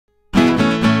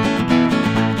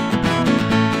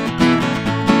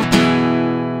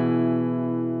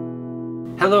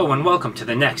Hello and welcome to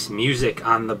the next Music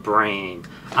on the Brain.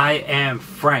 I am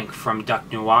Frank from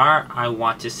Duck Noir. I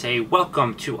want to say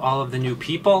welcome to all of the new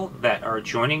people that are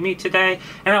joining me today,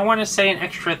 and I want to say an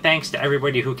extra thanks to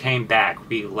everybody who came back.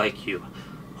 We like you.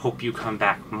 Hope you come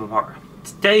back more.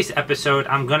 Today's episode,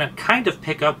 I'm going to kind of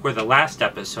pick up where the last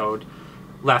episode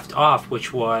left off,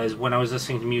 which was when I was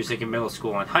listening to music in middle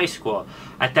school and high school.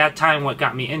 At that time, what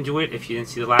got me into it, if you didn't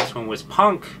see the last one, was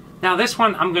punk. Now this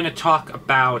one, I'm going to talk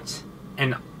about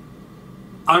an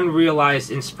unrealized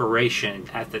inspiration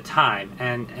at the time,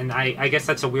 and I guess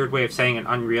that's a weird way of saying an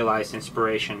unrealized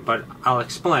inspiration, but I'll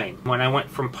explain. When I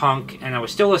went from punk and I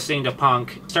was still listening to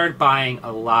punk, I started buying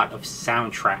a lot of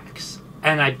soundtracks,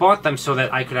 and I bought them so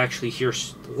that I could actually hear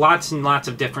lots and lots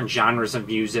of different genres of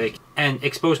music and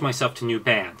expose myself to new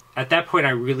bands. At that point,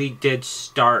 I really did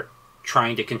start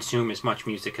trying to consume as much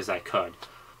music as I could,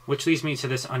 which leads me to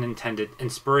this unintended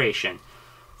inspiration.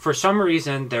 For some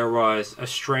reason, there was a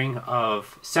string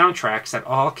of soundtracks that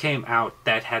all came out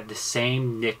that had the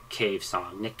same Nick Cave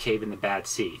song, Nick Cave and the Bad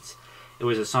Seeds. It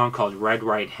was a song called Red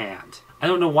Right Hand. I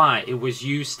don't know why. It was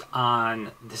used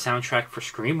on the soundtrack for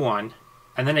Scream 1,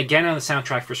 and then again on the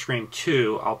soundtrack for Scream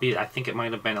 2, albeit I think it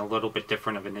might have been a little bit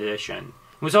different of an edition.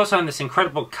 It was also on this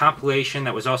incredible compilation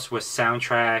that was also a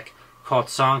soundtrack called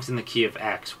Songs in the Key of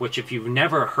X, which if you've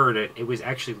never heard it, it was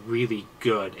actually really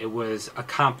good. It was a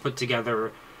comp put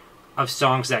together of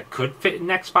songs that could fit in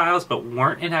X-Files but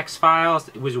weren't in X-Files.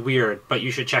 It was weird, but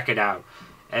you should check it out.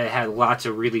 It had lots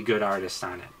of really good artists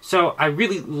on it. So I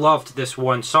really loved this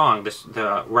one song,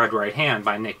 the Red Right Hand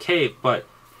by Nick Cave, but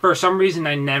for some reason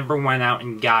I never went out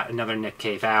and got another Nick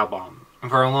Cave album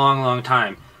for a long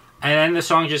time. And then the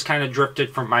song just kind of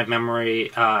drifted from my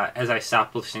memory as I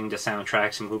stopped listening to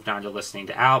soundtracks and moved on to listening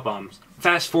to albums.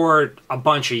 Fast forward a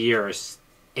bunch of years,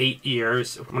 8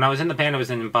 years. When I was in the band I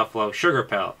was in Buffalo, Sugar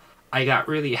Pill, I got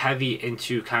really heavy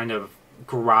into kind of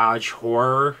garage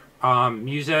horror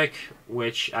music,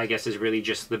 which I guess is really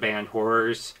just the band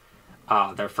Horrors,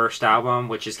 their first album,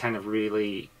 which is kind of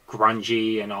really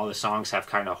grungy and all the songs have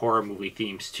kind of horror movie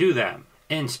themes to them.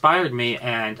 It inspired me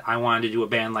and I wanted to do a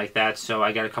band like that, so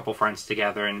I got a couple friends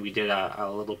together and we did a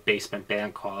little basement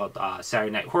band called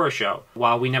Saturday Night Horror Show.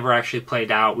 While we never actually played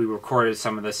out, we recorded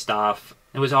some of the stuff.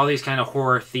 It was all these kind of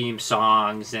horror-themed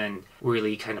songs and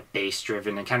really kind of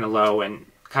bass-driven and kind of low and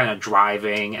kind of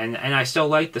driving, and I still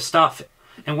liked the stuff.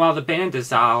 And while the band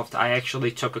dissolved, I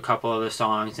actually took a couple of the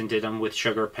songs and did them with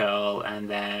Sugar Pill, and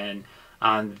then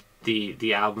on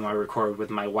the album I recorded with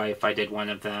my wife, I did one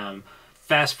of them.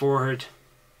 Fast forward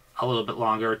a little bit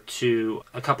longer to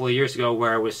a couple of years ago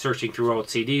where I was searching through old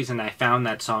CDs and I found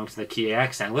that Songs in the Key of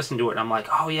X, and I listened to it and I'm like,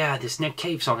 oh yeah, this Nick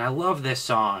Cave song, I love this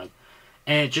song.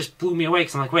 And it just blew me away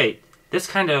because I'm like, wait, this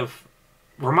kind of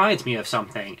reminds me of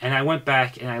something. And I went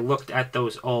back and I looked at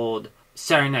those old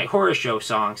Saturday Night Horror Show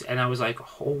songs and I was like,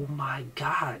 oh my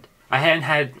god. I hadn't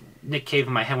had Nick Cave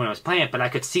in my head when I was playing it, but I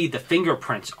could see the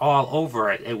fingerprints all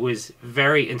over it. It was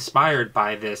very inspired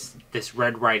by this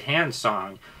Red Right Hand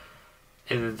song.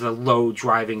 The low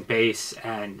driving bass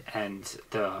and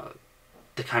the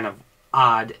kind of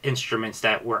odd instruments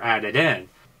that were added in.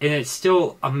 And it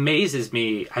still amazes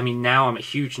me. I mean, now I'm a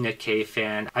huge Nick Cave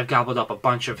fan. I've gobbled up a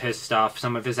bunch of his stuff.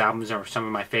 Some of his albums are some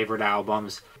of my favorite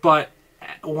albums. But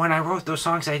when I wrote those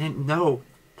songs, I didn't know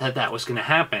that was going to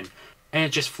happen. And it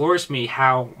just floors me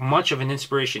how much of an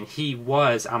inspiration he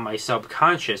was on my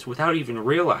subconscious without even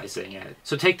realizing it.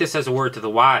 So take this as a word to the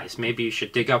wise. Maybe you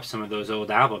should dig up some of those old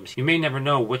albums. You may never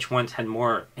know which ones had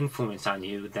more influence on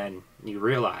you than you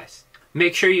realize.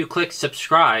 Make sure you click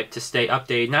subscribe to stay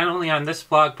updated not only on this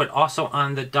vlog but also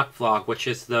on the Duck vlog, which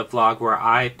is the vlog where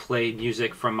I play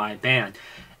music from my band.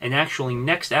 And actually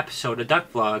next episode of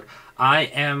Duck vlog, I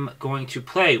am going to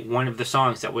play one of the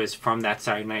songs that was from that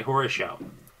Saturday Night Horror Show.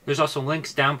 There's also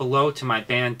links down below to my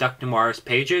band Duck Noir's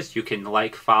pages. You can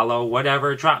like, follow,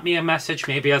 whatever. Drop me a message.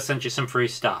 Maybe I'll send you some free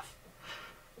stuff.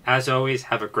 As always,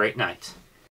 have a great night.